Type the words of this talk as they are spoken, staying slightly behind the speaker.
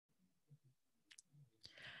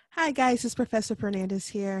Hi guys, it's Professor Fernandez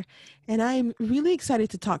here, and I'm really excited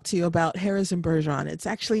to talk to you about Harrison Bergeron. It's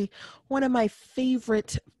actually one of my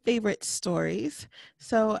favorite stories.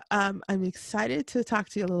 I'm excited to talk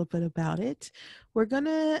to you a little bit about it. We're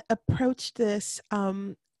gonna approach this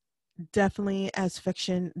definitely as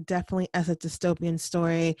fiction, definitely as a dystopian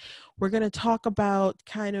story. We're gonna talk about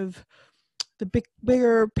kind of the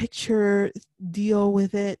bigger picture deal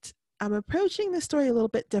with it. I'm approaching the story a little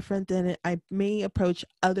bit different than I may approach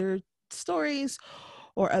other stories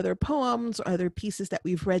or other poems or other pieces that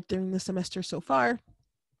we've read during the semester so far.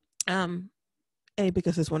 Um,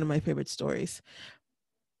 because it's one of my favorite stories,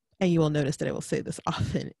 and you will notice that I will say this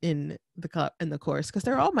often in the course because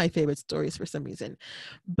they're all my favorite stories for some reason.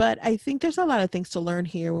 But I think there's a lot of things to learn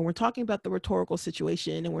here when we're talking about the rhetorical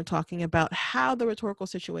situation and we're talking about how the rhetorical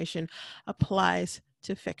situation applies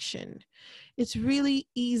to fiction. It's really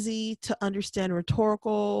easy to understand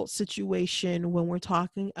rhetorical situation when we're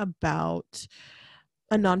talking about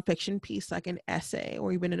a nonfiction piece like an essay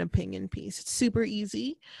or even an opinion piece. It's super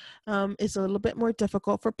easy. It's a little bit more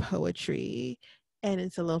difficult for poetry, and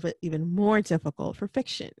it's a little bit even more difficult for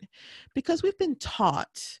fiction because we've been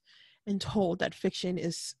taught and told that fiction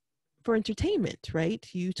is for entertainment, right?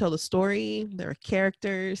 You tell a story, there are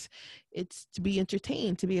characters, it's to be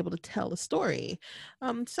entertained, to be able to tell a story.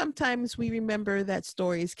 Sometimes we remember that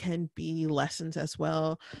stories can be lessons as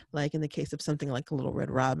well, like in the case of something like Little Red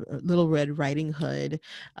Riding Hood.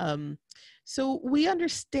 Um, so we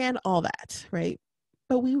understand all that, right?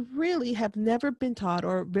 But we really have never been taught,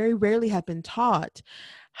 or very rarely have been taught,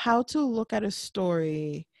 how to look at a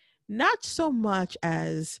story, not so much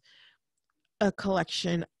as a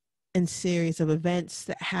collection and series of events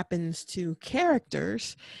that happens to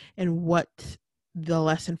characters and what the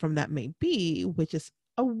lesson from that may be, which is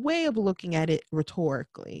a way of looking at it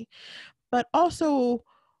rhetorically. But also,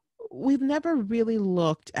 we've never really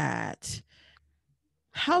looked at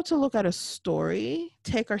how to look at a story,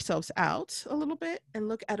 take ourselves out a little bit and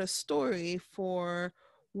look at a story for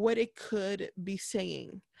what it could be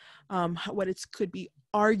saying, what it could be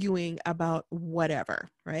arguing about whatever,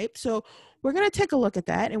 right? So we're going to take a look at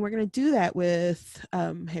that, and we're going to do that with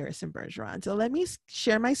Harrison Bergeron. So let me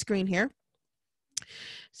share my screen here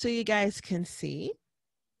so you guys can see.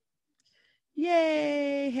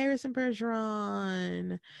 Yay, Harrison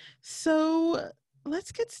Bergeron. So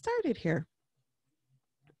let's get started here.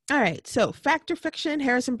 All right, so fact or fiction,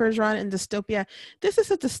 Harrison Bergeron and dystopia. This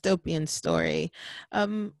is a dystopian story.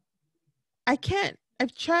 Um,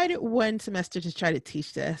 I've tried it one semester to try to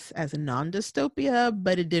teach this as a non-dystopia,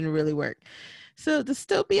 but it didn't really work. So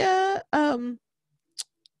dystopia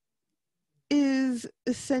is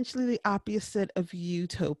essentially the opposite of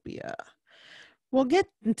utopia. We'll get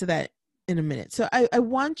into that in a minute. So I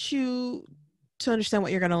want you to understand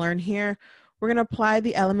what you're going to learn here. We're going to apply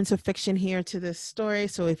the elements of fiction here to this story.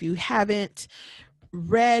 So if you haven't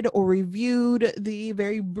read or reviewed the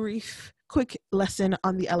very brief, quick lesson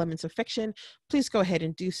on the elements of fiction, please go ahead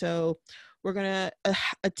and do so. We're going to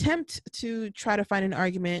attempt to try to find an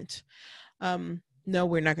argument. No,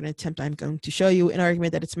 we're not going to attempt. I'm going to show you an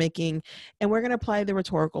argument that it's making, and we're going to apply the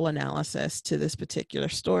rhetorical analysis to this particular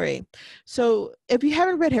story. So if you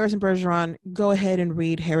haven't read Harrison Bergeron, go ahead and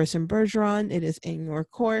read Harrison Bergeron. It is in your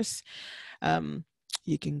course.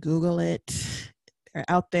 You can Google it. They're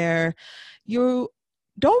out there. You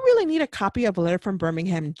don't really need a copy of A Letter from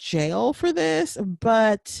Birmingham Jail for this,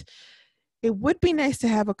 but it would be nice to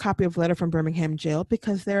have a copy of Letter from Birmingham Jail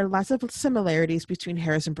because there are lots of similarities between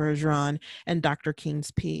Harrison Bergeron and Dr. King's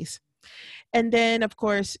piece. And then, of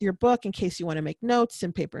course, your book in case you want to make notes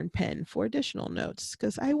and paper and pen for additional notes,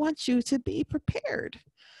 because I want you to be prepared.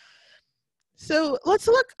 So let's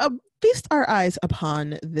feast our eyes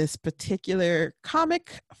upon this particular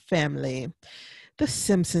comic family. The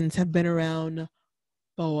Simpsons have been around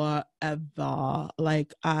forever.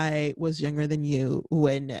 Like, I was younger than you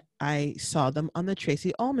when I saw them on the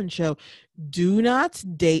Tracy Ullman show. Do not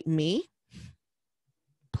date me.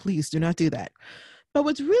 Please do not do that. But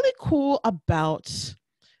what's really cool about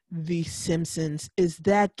the Simpsons is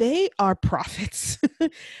that they are prophets.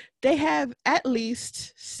 They have at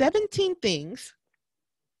least 17 things,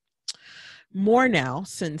 more now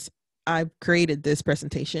since I've created this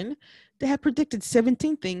presentation. They have predicted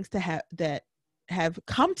 17 things that have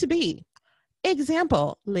come to be.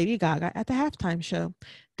 Example, Lady Gaga at the halftime show.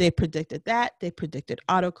 They predicted that. They predicted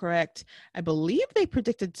autocorrect. I believe they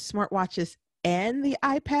predicted smartwatches and the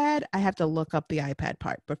iPad. I have to look up the iPad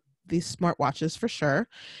part, but these smartwatches for sure.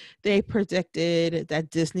 They predicted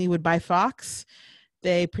that Disney would buy Fox.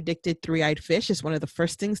 They predicted three-eyed fish is one of the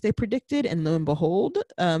first things they predicted, and lo and behold,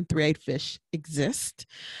 three-eyed fish exist.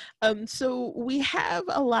 So we have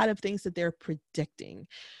a lot of things that they're predicting.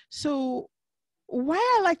 So why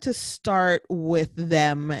I like to start with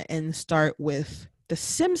them and start with The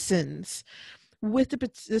Simpsons with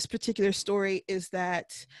this particular story is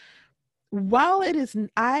that while it is,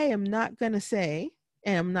 I am not going to say,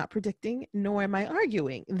 and I'm not predicting, nor am I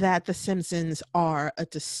arguing that The Simpsons are a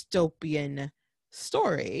dystopian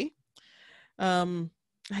story.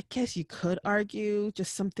 I guess you could argue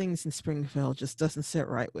just some things in Springfield just doesn't sit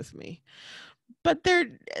right with me. But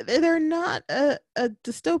they're not a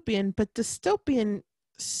dystopian, but dystopian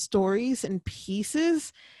stories and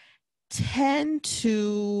pieces tend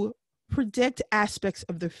to predict aspects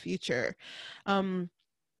of the future. Um,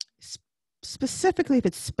 Specifically if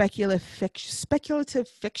it's speculative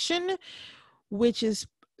fiction, which is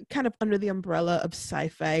kind of under the umbrella of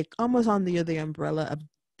sci-fi, almost under the umbrella of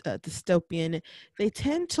dystopian, they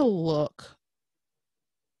tend to look,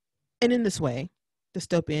 and in this way,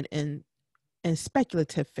 dystopian and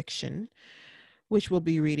speculative fiction, which we'll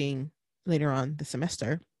be reading later on the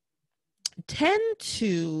semester, tend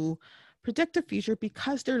to predict the future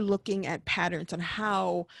because they're looking at patterns on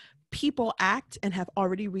how people act and have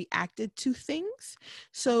already reacted to things.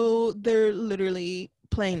 So they're literally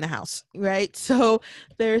playing the house, right? So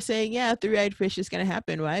they're saying, yeah, three-eyed fish is going to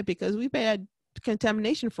happen, right? Because we've had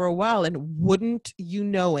contamination for a while, and wouldn't you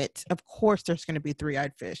know it, of course there's going to be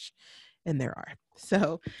three-eyed fish, and there are.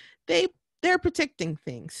 So they're predicting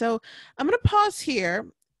things. So I'm going to pause here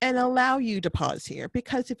and allow you to pause here,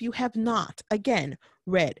 because if you have not, again,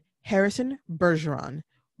 read Harrison Bergeron,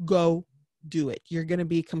 go do it. You're going to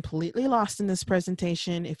be completely lost in this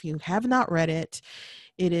presentation. If you have not read it,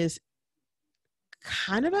 it is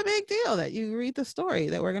kind of a big deal that you read the story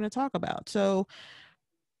that we're going to talk about. So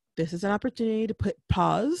this is an opportunity to put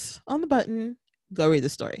pause on the button, go read the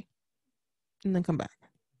story, and then come back.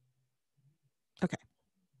 Okay.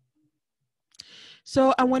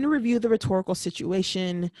 So I want to review the rhetorical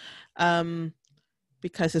situation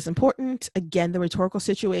because it's important. Again, the rhetorical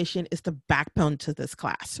situation is the backbone to this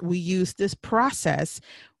class. We use this process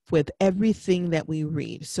with everything that we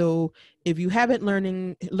read. So if you haven't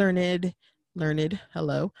learned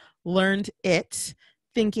it,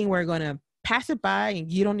 thinking we're going to pass it by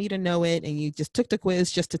and you don't need to know it and you just took the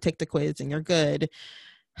quiz just to take the quiz and you're good.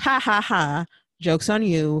 Ha ha ha. Joke's on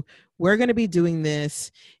you. We're going to be doing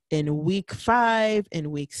this in week 5,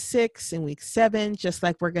 in week 6, in week 7, just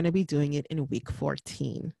like we're going to be doing it in week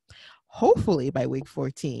 14. Hopefully by week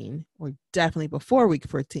 14, or definitely before week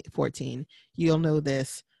 14, you'll know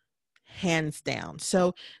this hands down.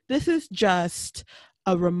 So this is just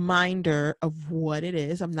a reminder of what it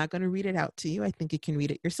is. I'm not going to read it out to you. I think you can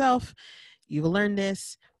read it yourself. You've learned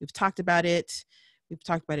this. We've talked about it. We've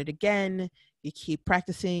talked about it again. You keep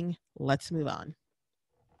practicing. Let's move on.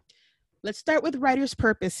 Let's start with writer's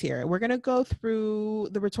purpose here. We're going to go through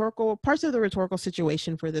the rhetorical parts of the rhetorical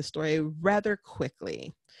situation for this story rather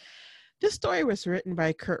quickly. This story was written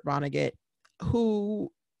by Kurt Vonnegut,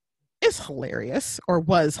 who is hilarious, or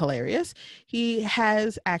was hilarious. He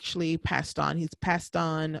has actually passed on. He's passed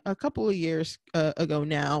on a couple of years ago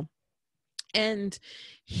now. And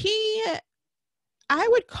I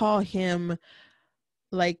would call him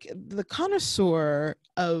like the connoisseur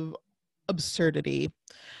of absurdity.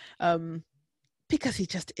 Because he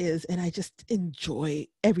just is, and I just enjoy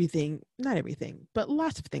everything, not everything, but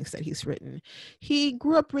lots of things that he's written. He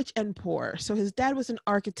grew up rich and poor. So his dad was an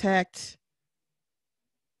architect, ...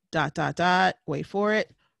 wait for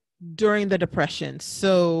it, during the Depression.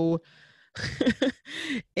 So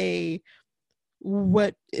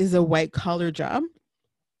what is a white collar job?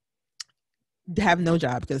 Have no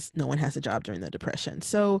job, because no one has a job during the Depression.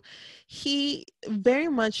 So he very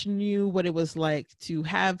much knew what it was like to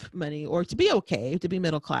have money, or to be okay, to be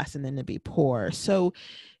middle class, and then to be poor. So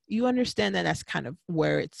you understand that that's kind of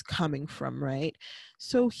where it's coming from, right?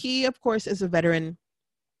 So he, of course, is a veteran,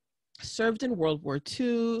 served in World War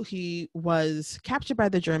II. He was captured by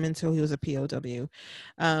the Germans, so he was a POW,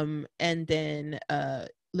 and then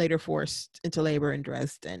later forced into labor in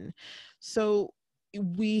Dresden. So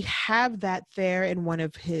we have that there in one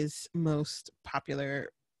of his most popular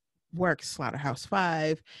works,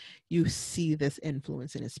 Slaughterhouse-Five. You see this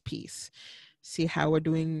influence in his piece. See how we're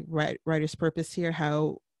doing writer's purpose here,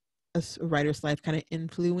 how a writer's life kind of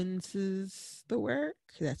influences the work.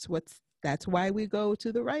 That's why we go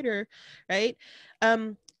to the writer, right?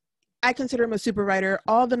 I consider him a super writer.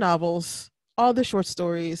 All the novels, all the short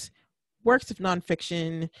stories, works of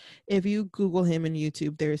nonfiction. If you Google him in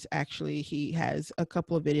YouTube, he has a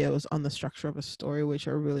couple of videos on the structure of a story, which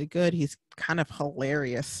are really good. He's kind of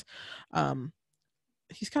hilarious. Um,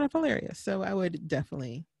 So I would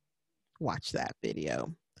definitely watch that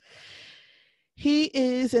video. He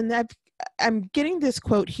is, and I'm getting this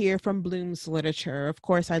quote here from Bloom's Literature. Of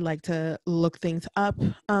course, I like to look things up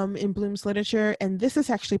in Bloom's Literature, and this is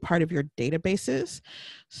actually part of your databases.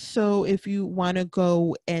 So if you want to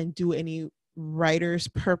go and do any writer's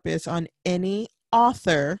purpose on any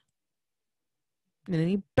author, and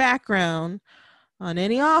any background on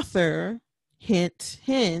any author, hint,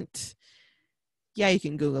 hint, yeah, you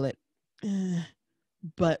can Google it.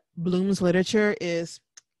 But Bloom's Literature is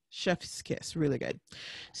chef's kiss, really good.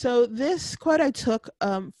 So this quote I took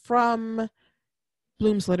from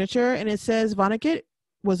Bloom's Literature, and it says Vonnegut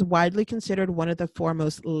was widely considered one of the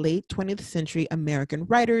foremost late 20th century American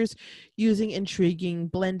writers, using intriguing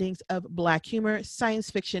blendings of Black humor,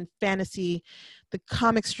 science fiction, fantasy, the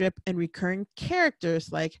comic strip, and recurring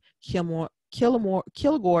characters like Kilgore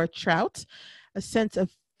Trout, a sense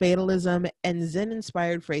of fatalism, and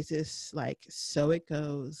Zen-inspired phrases like "so it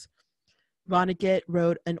goes." Vonnegut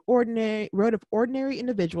wrote of ordinary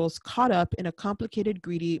individuals caught up in a complicated,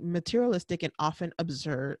 greedy, materialistic, and often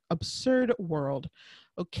absurd world.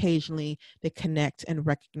 Occasionally, they connect and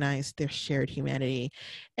recognize their shared humanity.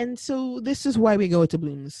 And so this is why we go to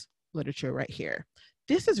Bloom's Literature right here.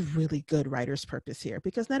 This is really good writer's purpose here,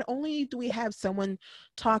 because not only do we have someone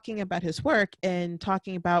talking about his work and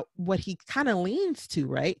talking about what he kind of leans to,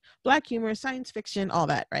 right? Black humor, science fiction, all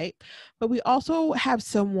that, right? But we also have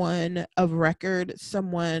someone of record,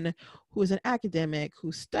 someone who is an academic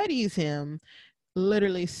who studies him,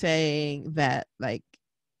 literally saying that, like,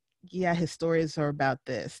 yeah, his stories are about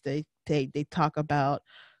this. They talk about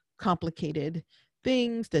complicated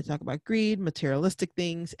things. They talk about greed, materialistic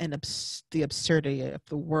things, and the absurdity of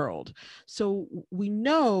the world. So we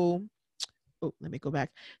know, let me go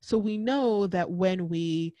back. So we know that when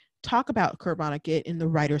we talk about Kurt Vonnegut in the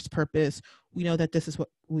writer's purpose, we know that this is what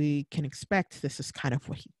we can expect. This is kind of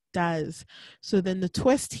what he does. So then the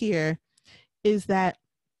twist here is that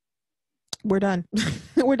we're done.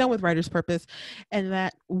 We're done with writer's purpose, and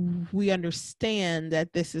that we understand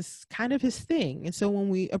that this is kind of his thing. And so when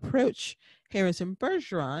we approach Harrison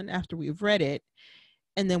Bergeron after we've read it,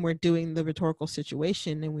 and then we're doing the rhetorical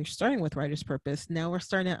situation and we're starting with writer's purpose, now we're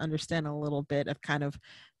starting to understand a little bit of kind of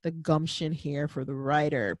the gumption here for the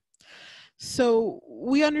writer. So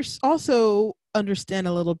we also understand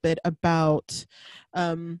a little bit about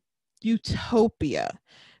utopia.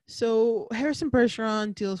 So Harrison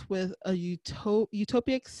Bergeron deals with a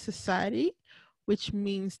utopic society, which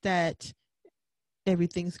means that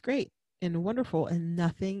everything's great and wonderful and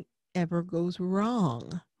nothing ever goes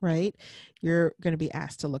wrong, right? You're going to be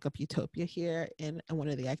asked to look up utopia here in one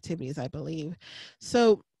of the activities, I believe.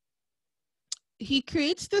 So he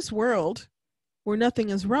creates this world where nothing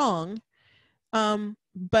is wrong,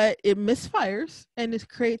 but it misfires and it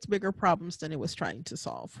creates bigger problems than it was trying to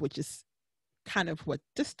solve, which is kind of what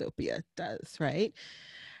dystopia does, right?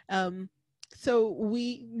 So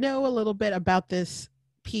we know a little bit about this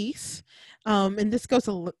piece, and this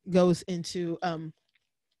goes into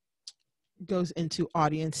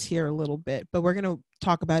audience here a little bit, but we're going to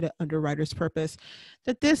talk about it under writer's purpose.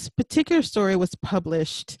 That this particular story was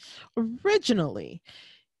published originally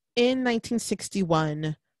in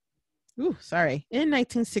 1961. In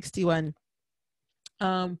 1961.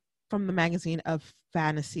 From the magazine of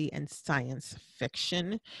Fantasy and Science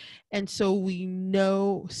Fiction. And so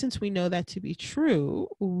since we know that to be true,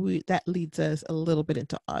 that leads us a little bit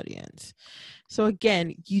into audience. So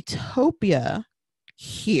again, utopia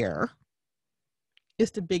here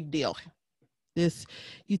is the big deal. This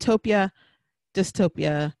utopia,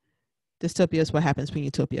 dystopia is what happens when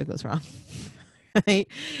utopia goes wrong. Right?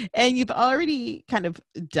 And you've already kind of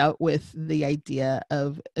dealt with the idea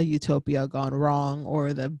of a utopia gone wrong,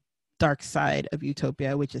 or the dark side of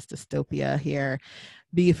utopia, which is dystopia here.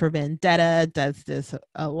 V for Vendetta does this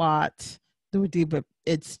a lot. But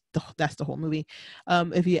that's the whole movie.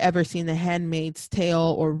 If you ever seen The Handmaid's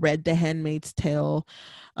Tale or read The Handmaid's Tale,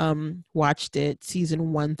 watched it,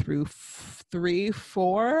 season 1 through 3,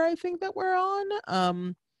 4, I think that we're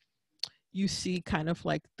on. You see kind of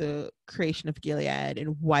like the creation of Gilead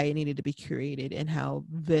and why it needed to be created, and how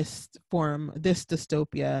this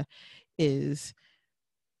dystopia is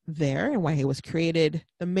there and why it was created.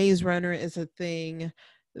 The Maze Runner is a thing,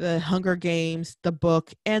 the Hunger Games, the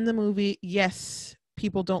book, and the movie. Yes,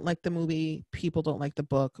 people don't like the movie, people don't like the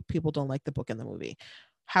book, people don't like the book and the movie.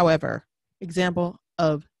 However, example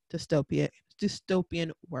of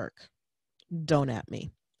dystopian work. Don't at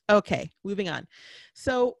me. Okay, moving on.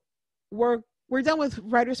 So we're done with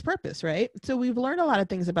writer's purpose, right? So we've learned a lot of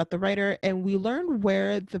things about the writer, and we learned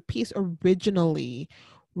where the piece originally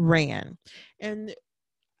ran. And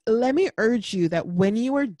let me urge you that when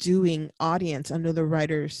you are doing audience under the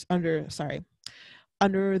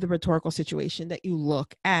rhetorical situation, that you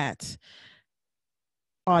look at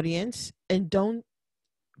audience and don't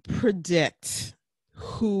predict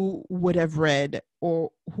who would have read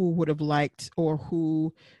or who would have liked or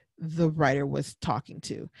who the writer was talking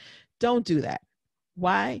to. Don't do that.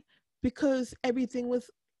 Why? Because everything was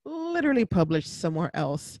literally published somewhere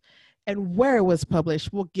else, and where it was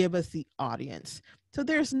published will give us the audience. So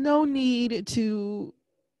there's no need to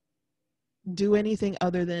do anything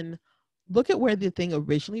other than look at where the thing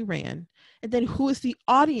originally ran and then who is the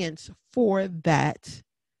audience for that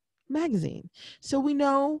magazine. So we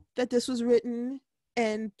know that this was written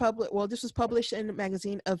and this was published in a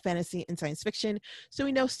magazine of fantasy and science fiction. So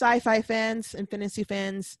we know sci-fi fans and fantasy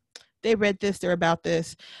fans, they read this, they're about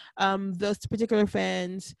this. Those particular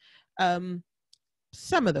fans,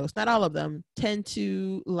 some of those, not all of them, tend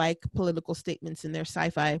to like political statements in their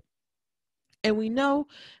sci-fi. And we know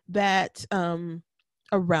that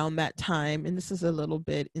around that time, and this is a little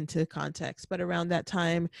bit into context, but around that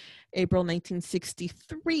time, April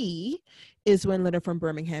 1963 is when Letter from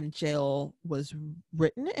Birmingham Jail was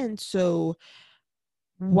written. And so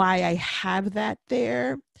why I have that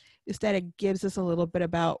there is that it gives us a little bit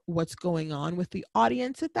about what's going on with the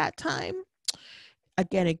audience at that time.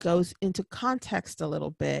 Again, it goes into context a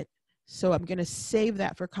little bit. So I'm going to save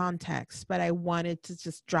that for context, but I wanted to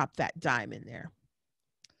just drop that dime in there.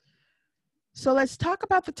 So let's talk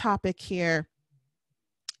about the topic here.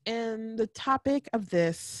 And the topic of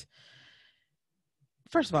this,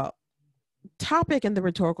 first of all, topic in the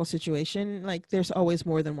rhetorical situation, like there's always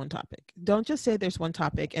more than one topic. Don't just say there's one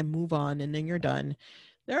topic and move on and then you're done.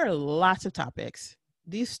 There are lots of topics.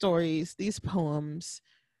 These stories, these poems,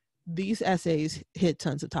 these essays hit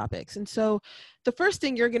tons of topics. And so the first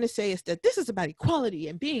thing you're going to say is that this is about equality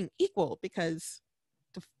and being equal, because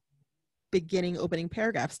the beginning opening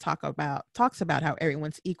paragraphs talks about how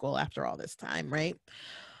everyone's equal after all this time, right?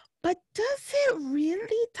 But does it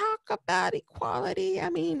really talk about equality?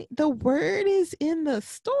 I mean, the word is in the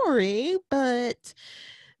story, but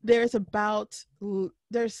there's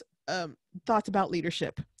thoughts about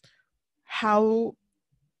leadership, how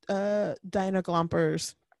Diana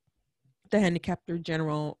Glompers, the handicapped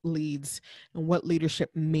general, leads, and what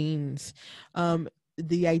leadership means.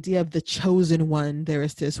 The idea of the chosen one. There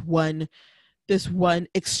is this one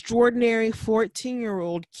extraordinary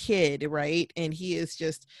 14-year-old kid, right? And he is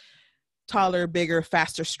just taller, bigger,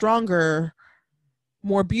 faster, stronger,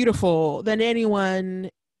 more beautiful than anyone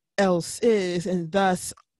else is, and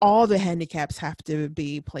thus all the handicaps have to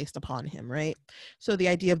be placed upon him, right? So the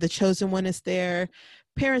idea of the chosen one is there.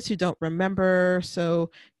 Parents who don't remember. So,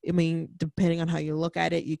 I mean, depending on how you look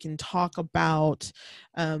at it, you can talk about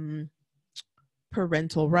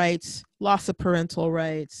parental rights, loss of parental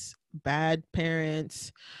rights, bad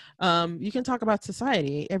parents. You can talk about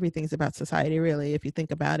society. Everything's about society, really, if you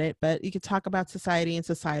think about it. But you can talk about society and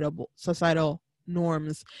societal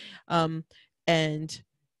norms, and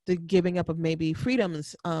the giving up of maybe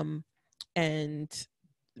freedoms, and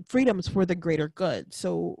freedoms for the greater good.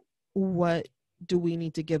 So what do we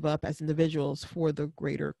need to give up as individuals for the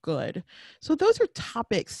greater good? So those are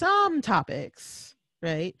some topics,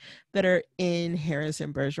 right, that are in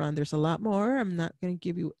Harrison Bergeron. There's a lot more. I'm not going to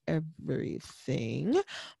give you everything,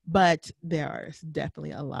 but there's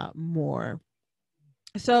definitely a lot more.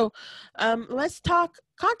 So let's talk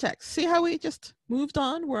context. See how we just moved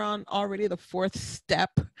on? We're on already the fourth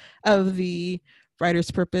step of the writer's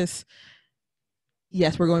purpose.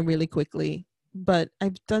 Yes, we're going really quickly, but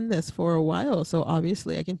I've done this for a while, so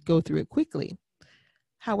obviously I can go through it quickly.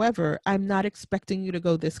 However, I'm not expecting you to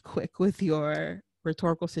go this quick with your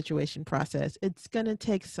rhetorical situation process. It's going to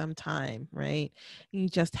take some time, right? You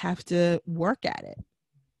just have to work at it.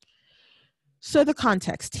 So the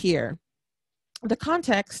context here. The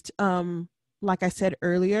context, like I said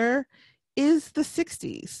earlier, is the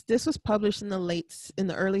 60s. This was published in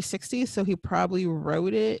the early 60s, so he probably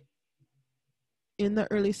wrote it in the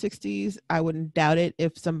early 60s. I wouldn't doubt it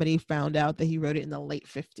if somebody found out that he wrote it in the late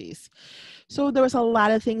 50s. So there was a lot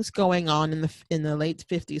of things going on in the late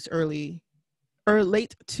 50s,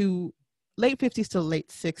 late 50s to late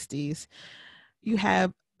 60s. You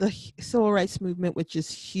have the civil rights movement, which is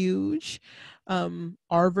huge.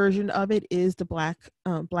 Our version of it is the Black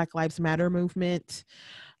Lives Matter movement,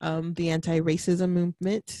 the anti-racism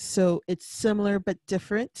movement. So it's similar but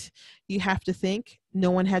different. You have to think, no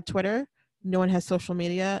one had Twitter, no one had social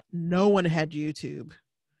media, no one had YouTube.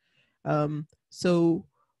 So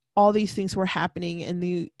all these things were happening,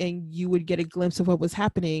 and you would get a glimpse of what was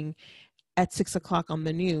happening at 6 o'clock on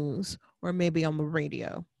the news or maybe on the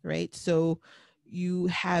radio, right? So you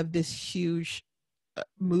have this huge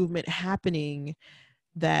movement happening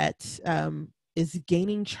that is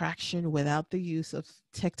gaining traction without the use of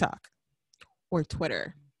TikTok or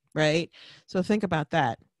Twitter, right? So think about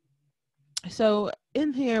that. So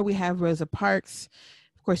in here we have Rosa Parks.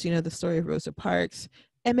 Of course, you know the story of Rosa Parks.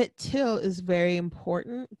 Emmett Till is very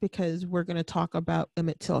important because we're going to talk about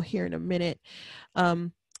Emmett Till here in a minute.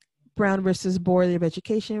 Brown versus Board of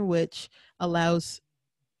Education, which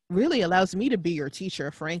really allows me to be your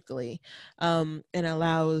teacher, frankly, and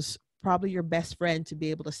allows probably your best friend to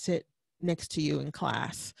be able to sit next to you in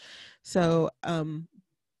class. So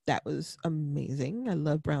that was amazing. I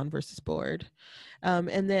love Brown versus Board.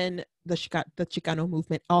 And then the Chicano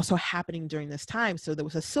movement also happening during this time. So there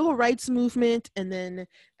was a civil rights movement, and then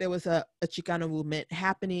there was a Chicano movement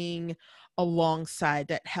happening alongside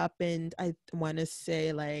that happened, I want to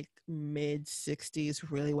say like mid 60s,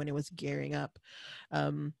 really when it was gearing up.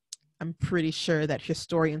 I'm pretty sure that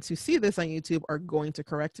historians who see this on YouTube are going to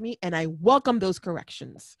correct me, and I welcome those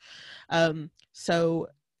corrections. So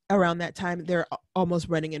around that time, they're almost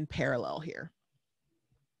running in parallel here.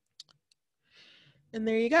 And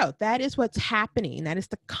there you go. That is what's happening. That is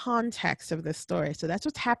the context of this story. So that's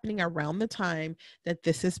what's happening around the time that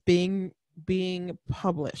this is being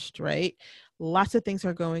published, right? Lots of things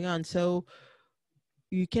are going on. So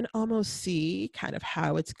you can almost see kind of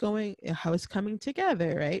how it's coming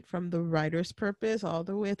together, right? From the writer's purpose all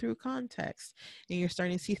the way through context. And you're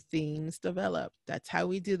starting to see themes develop. That's how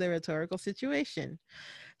we do the rhetorical situation.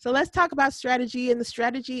 So let's talk about strategy, and the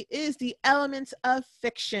strategy is the elements of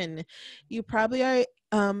fiction. You probably are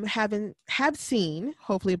have seen,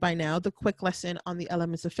 hopefully by now, the quick lesson on the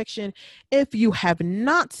elements of fiction. If you have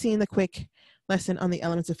not seen the quick lesson on the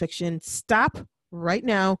elements of fiction, stop right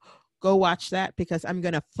now. Go watch that, because I'm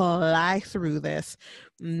going to fly through this.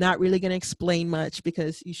 I'm not really going to explain much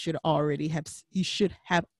because you should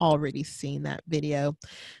have already seen that video.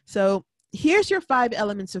 So here's your 5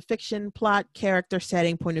 elements of fiction: plot, character,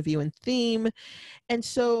 setting, point of view, and theme. And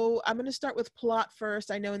so I'm going to start with plot first.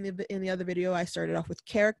 I know in the other video I started off with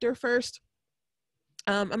character first.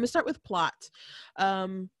 I'm going to start with plot.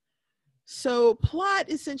 So plot,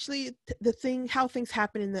 essentially how things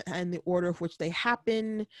happen in the order of which they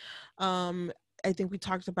happen. I think we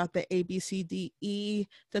talked about the ABCDE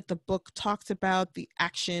that the book talks about: the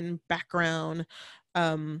action, background,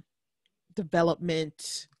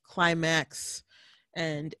 development, climax,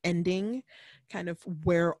 and ending, kind of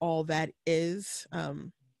where all that is.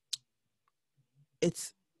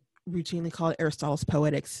 It's routinely called Aristotle's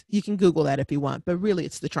Poetics. You can Google that if you want, but really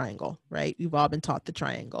it's the triangle, right? We've all been taught the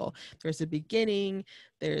triangle. There's a beginning,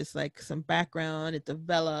 there's like some background, it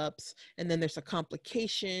develops, and then there's a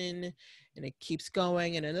complication, and it keeps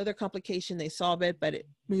going, and another complication, they solve it, but it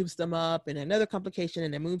moves them up, and another complication,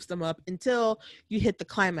 and it moves them up until you hit the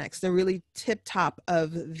climax, the really tip top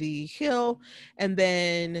of the hill, and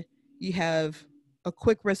then you have a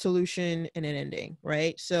quick resolution and an ending,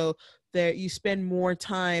 right? So there you spend more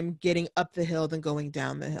time getting up the hill than going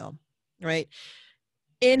down the hill, right?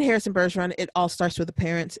 In Harrison Bergeron, it all starts with the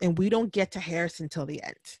parents, and we don't get to Harrison till the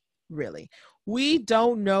end, really. We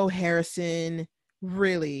don't know Harrison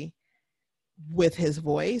really with his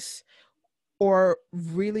voice or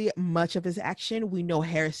really much of his action. We know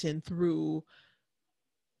Harrison through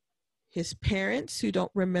his parents who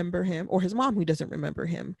don't remember him, or his mom who doesn't remember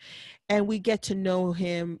him. And we get to know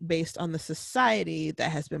him based on the society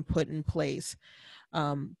that has been put in place,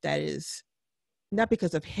 that is not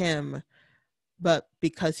because of him, but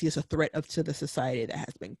because he is a threat to the society that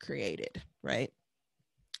has been created, right?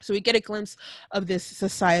 So we get a glimpse of this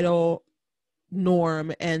societal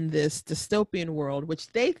norm and this dystopian world, which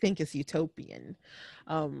they think is utopian,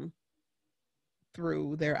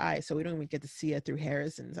 through their eyes. So we don't even get to see it through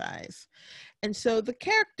Harrison's eyes. And so the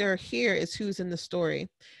character here is who's in the story,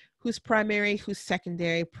 who's primary, who's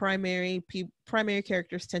secondary. Primary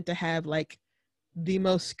characters tend to have like the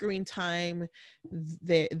most screen time.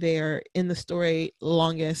 They're in the story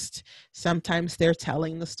longest. Sometimes they're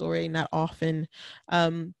telling the story, not often.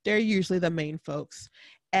 They're usually the main folks.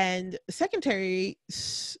 And secondary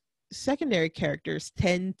characters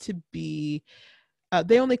tend to be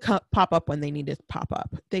they only pop up when they need to pop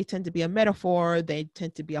up. They tend to be a metaphor. They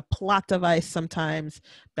tend to be a plot device, sometimes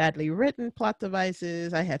badly written plot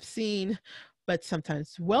devices I have seen, but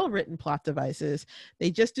sometimes well-written plot devices. They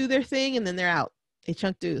just do their thing and then they're out. They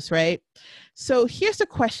chunk deuce, right? So here's the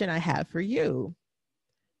question I have for you.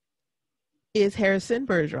 Is Harrison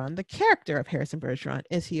Bergeron, the character of Harrison Bergeron,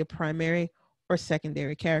 is he a primary or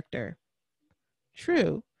secondary character?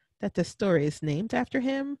 True that the story is named after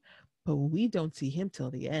him, but we don't see him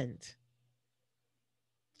till the end.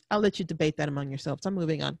 I'll let you debate that among yourselves. I'm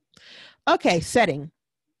moving on. Okay, setting.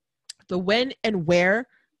 The when and where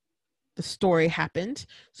the story happened.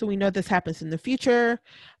 So we know this happens in the future.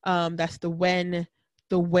 That's the when.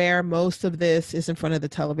 The where, most of this is in front of the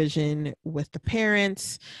television with the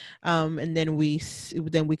parents, and then we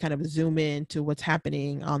kind of zoom in to what's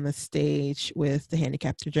happening on the stage with the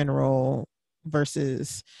handicapped general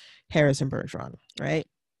versus Harrison Bergeron, right?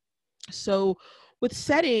 So with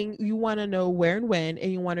setting, you want to know where and when,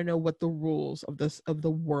 and you want to know what the rules of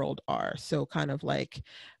the world are. So kind of like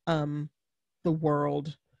the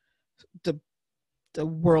world, the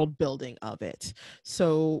world building of it.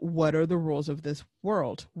 So what are the rules of this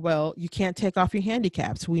world? Well, you can't take off your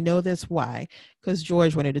handicaps. We know this. Why? Because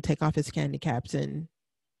George wanted to take off his handicaps,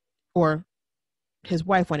 or his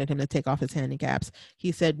wife wanted him to take off his handicaps.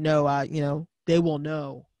 He said, no, they will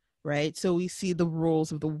know. Right. So we see the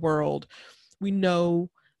rules of the world. We know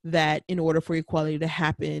that in order for equality to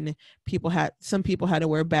happen, some people had to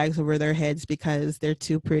wear bags over their heads because they're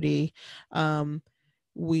too pretty.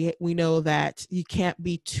 We know that you can't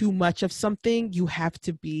be too much of something. You have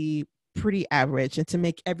to be pretty average, and to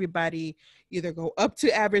make everybody either go up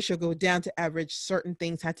to average or go down to average, certain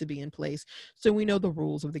things had to be in place. So we know the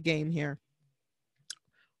rules of the game here.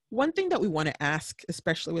 One thing that we want to ask,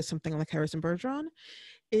 especially with something like Harrison Bergeron,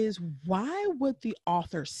 is why would the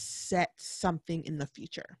author set something in the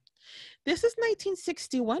future? This is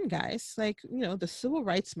 1961, guys. Like, the civil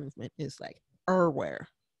rights movement is like everywhere.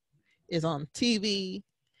 Is on TV,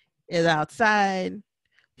 is outside,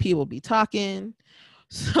 people be talking.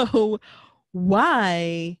 So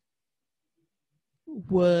why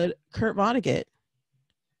would Kurt Vonnegut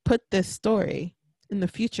put this story in the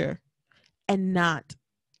future and not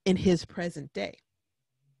in his present day?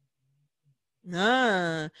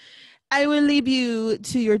 I will leave you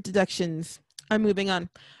to your deductions. I'm moving on.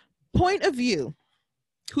 Point of view.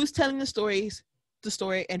 Who's telling the story,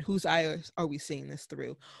 and whose eyes are we seeing this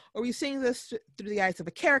through? Are we seeing this through the eyes of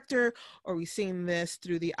a character? Or are we seeing this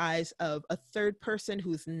through the eyes of a third person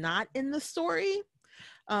who's not in the story?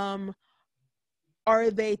 Are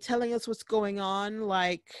they telling us what's going on,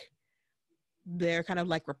 like they're kind of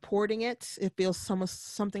like reporting it? It feels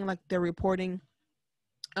something like they're reporting.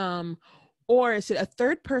 Or is it a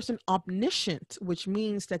third person omniscient, which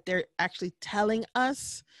means that they're actually telling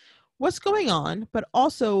us what's going on, but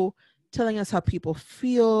also telling us how people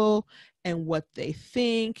feel and what they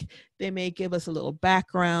think. They may give us a little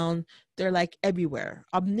background. They're like everywhere.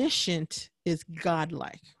 Omniscient is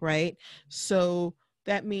godlike, right? So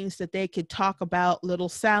that means that they could talk about little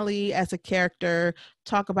Sally as a character,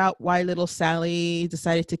 talk about why little Sally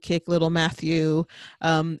decided to kick little Matthew,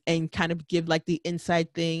 and kind of give like the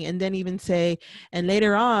inside thing. And then even say, and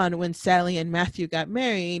later on when Sally and Matthew got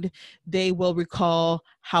married, they will recall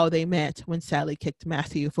how they met when Sally kicked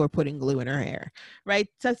Matthew for putting glue in her hair, right?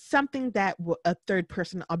 So something that a third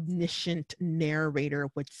person omniscient narrator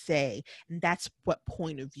would say. And that's what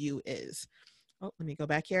point of view is. Oh, let me go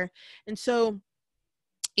back here. And so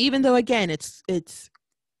even though, again, it's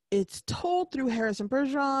told through Harrison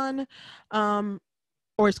Bergeron,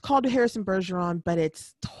 or it's called Harrison Bergeron, but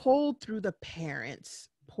it's told through the parents'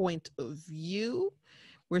 point of view.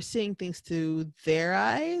 We're seeing things through their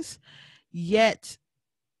eyes, yet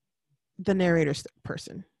the narrator's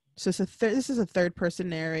person. So this is a third person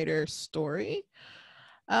narrator story.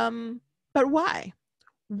 But why?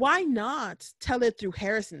 Why not tell it through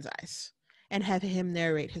Harrison's eyes and have him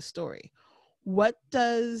narrate his story? What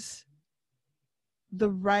is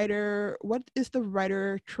the writer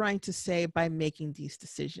trying to say by making these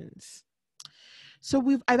decisions?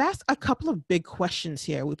 So I've asked a couple of big questions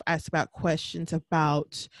here. We've asked about questions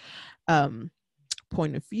about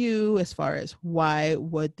point of view, as far as why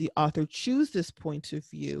would the author choose this point of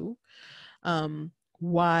view? We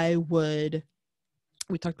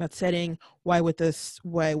talked about setting. Why would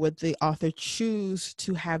the author choose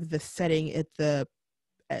to have the setting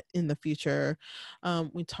in the future?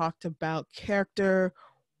 We talked about character.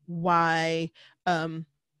 Why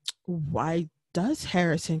does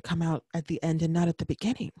Harrison come out at the end and not at the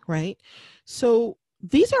beginning, right? So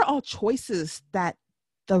these are all choices that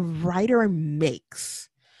the writer makes.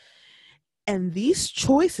 And these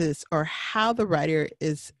choices are how the writer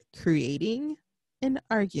is creating an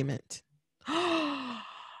argument.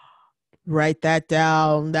 Write that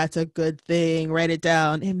down. That's a good thing. Write it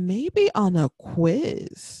down. And maybe on a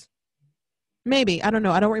quiz. Maybe. I don't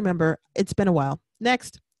know. I don't remember. It's been a while.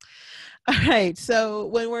 Next. All right. So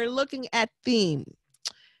when we're looking at theme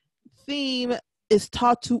is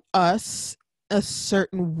taught to us a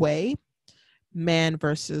certain way: man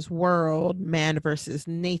versus world, man versus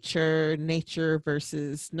nature, nature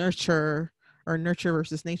versus nurture, or nurture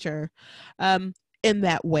versus nature, um, in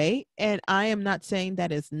that way. And I am not saying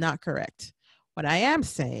that is not correct. What I am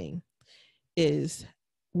saying is,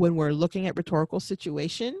 when we're looking at rhetorical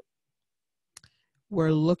situation,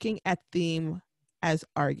 we're looking at theme as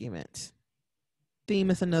argument.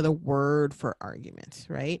 Theme is another word for argument,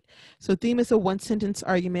 right? So theme is a one sentence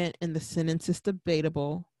argument and the sentence is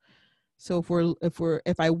debatable. So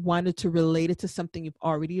if I wanted to relate it to something you've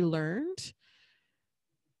already learned,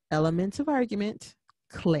 elements of argument,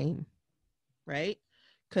 claim, right?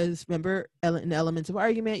 Because remember, in elements of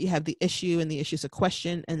argument, you have the issue, and the issue is a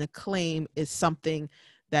question, and the claim is something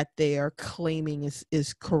that they are claiming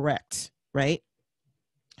is correct, right?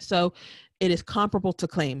 So it is comparable to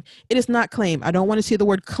claim. It is not claim. I don't want to see the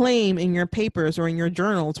word claim in your papers or in your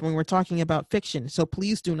journals when we're talking about fiction. So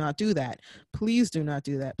please do not do that. Please do not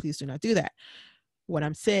do that. Please do not do that. What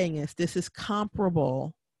I'm saying is this is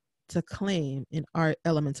comparable to claim in our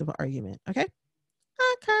elements of argument. Okay.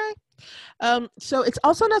 Okay. So it's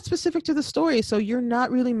also not specific to the story. So you're not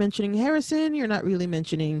really mentioning Harrison. You're not really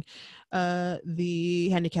mentioning the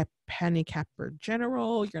handicapper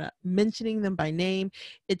general. You're not mentioning them by name.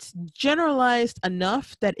 It's generalized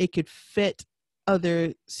enough that it could fit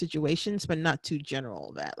other situations, but not too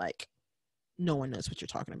general that like no one knows what you're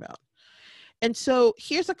talking about. And so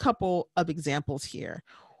here's a couple of examples here.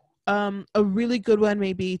 A really good one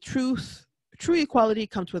may be true equality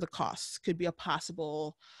comes with a cost, could be a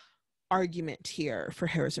possible argument here for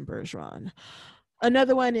Harrison Bergeron.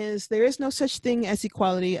 Another one is, there is no such thing as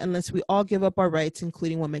equality unless we all give up our rights,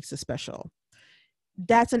 including what makes us special.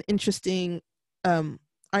 That's an interesting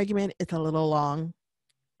argument. It's a little long.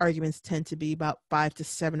 Arguments tend to be about 5 to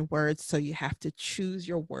 7 words, so you have to choose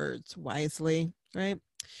your words wisely, right?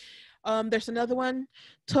 There's another one.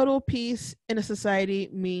 Total peace in a society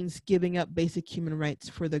means giving up basic human rights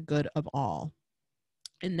for the good of all.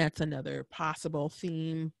 And that's another possible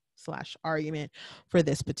theme / argument for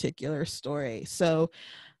this particular story. So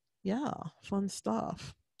yeah, fun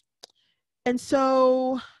stuff. And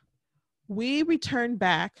so we return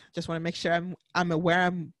back. Just want to make sure I'm aware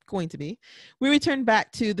I'm going to be. We return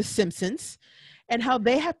back to The Simpsons and how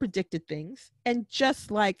they have predicted things. And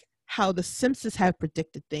just like how The Simpsons have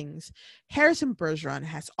predicted things, Harrison Bergeron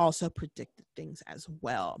has also predicted things as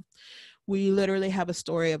well. We literally have a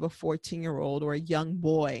story of a 14-year-old or a young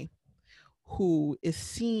boy who is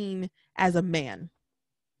seen as a man.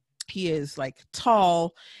 He is like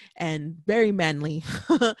tall and very manly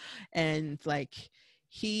and like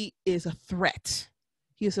he is a threat.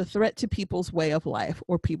 He is a threat to people's way of life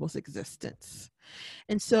or people's existence.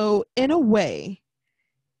 And so in a way,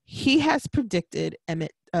 he has predicted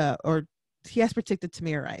he has predicted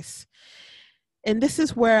Tamir Rice. And this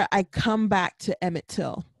is where I come back to Emmett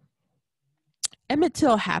Till. Emmett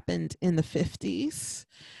Till happened in the 50s.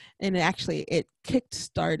 And actually, it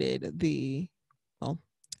kick-started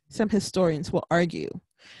some historians will argue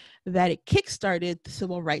that it kick-started the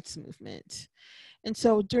civil rights movement. And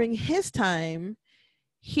so during his time,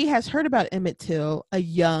 he has heard about Emmett Till, a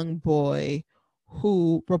young boy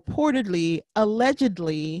who reportedly,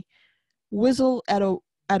 allegedly, whistled at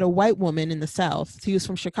a white woman in the South. He was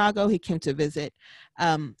from Chicago. He came to visit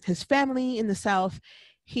his family in the South.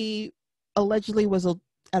 He allegedly whistled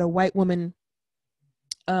at a white woman.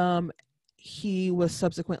 He was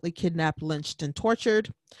subsequently kidnapped, lynched, and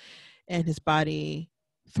tortured, and his body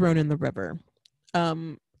thrown in the river.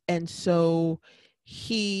 And so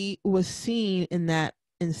he was seen in that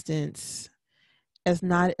instance as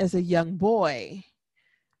not as a young boy,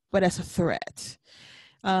 but as a threat.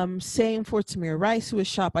 Same for Tamir Rice, who was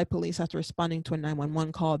shot by police after responding to a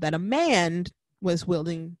 911 call that a man was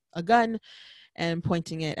wielding a gun and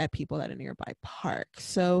pointing it at people at a nearby park.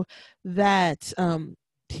 So that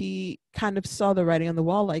he kind of saw the writing on the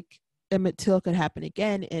wall, like Emmett Till could happen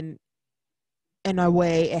again, and in a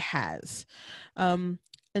way it has. And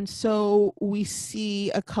so we see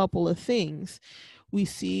a couple of things. We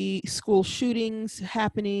see school shootings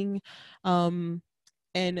happening and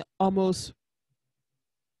almost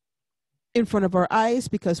in front of our eyes,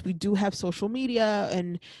 because we do have social media.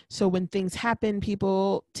 And so when things happen,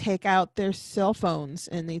 people take out their cell phones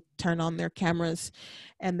and they turn on their cameras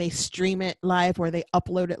and they stream it live or they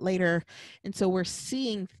upload it later. And so we're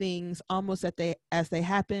seeing things almost as they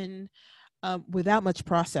happen without much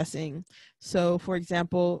processing. So for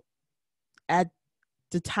example, at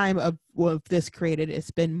the time of this created,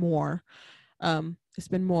 it's been more. It's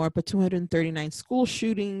been more, but 239 school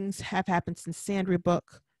shootings have happened since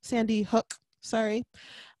Sandy Hook. Sorry.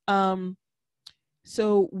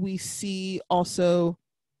 So we see also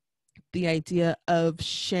the idea of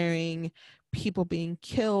sharing people being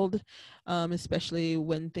killed, especially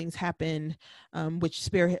when things happen,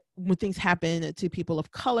 when things happen to people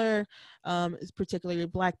of color, particularly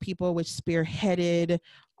Black people, which spearheaded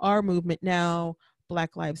our movement now,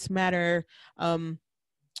 Black Lives Matter.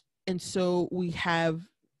 And so we have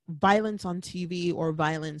violence on TV, or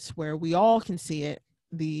violence where we all can see it,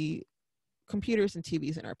 the computers and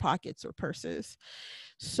TVs in our pockets or purses.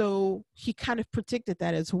 So he kind of predicted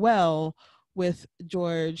that as well with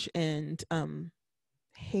George and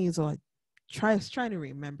Hazel. I was trying to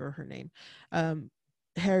remember her name.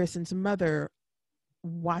 Harrison's mother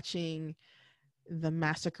watching the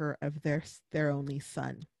massacre of their only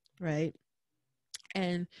son, right?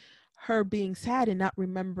 And her being sad and not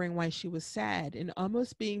remembering why she was sad, and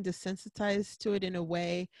almost being desensitized to it in a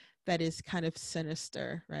way that is kind of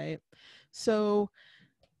sinister, right? So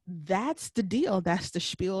that's the deal. That's the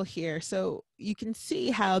spiel here. So you can see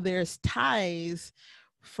how there's ties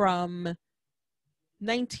from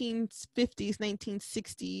 1950s,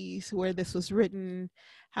 1960s, where this was written,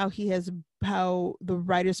 how the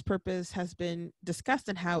writer's purpose has been discussed,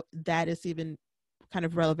 and how that is even kind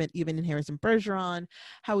of relevant even in Harrison Bergeron,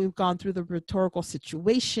 how we've gone through the rhetorical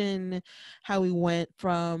situation, how we went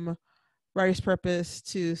from writer's purpose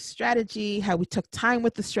to strategy, how we took time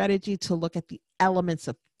with the strategy to look at the elements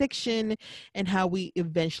of fiction, and how we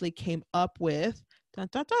eventually came up with dun,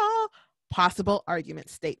 dun, dun, possible argument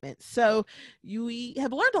statements. So we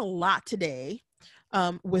have learned a lot today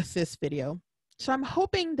with this video. So I'm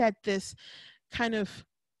hoping that this kind of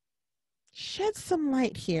shed some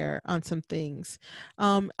light here on some things,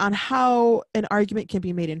 on how an argument can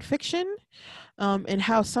be made in fiction, and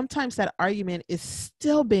how sometimes that argument is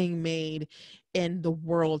still being made in the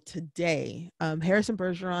world today. Harrison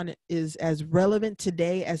Bergeron is as relevant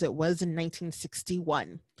today as it was in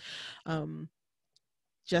 1961.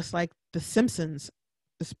 Just like The Simpsons,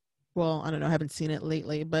 well, I don't know, I haven't seen it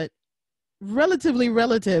lately, but relatively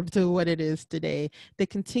relative to what it is today. They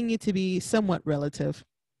continue to be somewhat relative.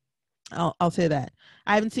 I'll say that.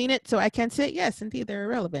 I haven't seen it, so I can't say yes, indeed, they're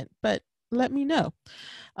irrelevant, but let me know.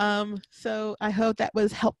 So I hope that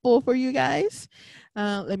was helpful for you guys.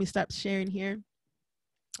 Let me stop sharing here.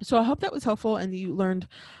 So I hope that was helpful and you learned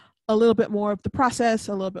a little bit more of the process,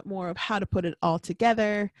 a little bit more of how to put it all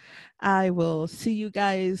together. I will see you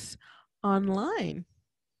guys online.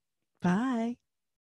 Bye.